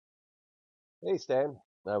Hey Stan,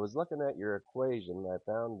 I was looking at your equation. I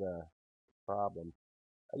found a problem.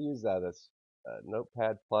 I use this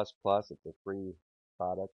Notepad++. It's a free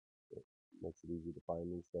product. It makes it easy to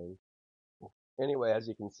find these things. Anyway, as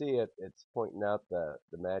you can see, it's pointing out the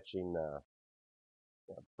matching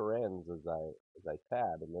parens as I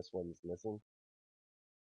tab, and this one's missing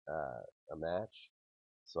uh, a match.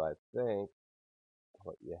 So I think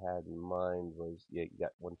what you had in mind was you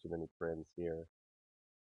got one too many parens here,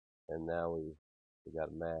 and now we got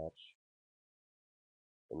a match.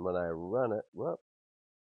 And when I run it, when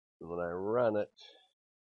I run it,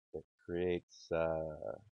 it creates a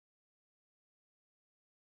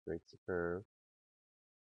curve.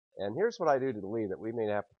 And here's what I do to delete it. We may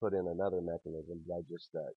have to put in another mechanism, but I just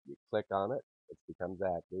you click on it, it becomes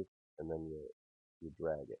active, and then you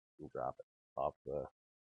drag it and drop it off the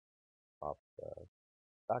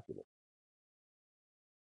document.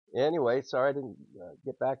 Anyway, sorry I didn't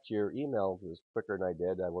get back to your email as quicker than I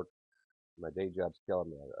did. My day job's killing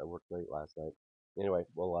me. I worked late last night. Anyway,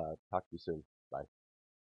 we'll talk to you soon. Bye.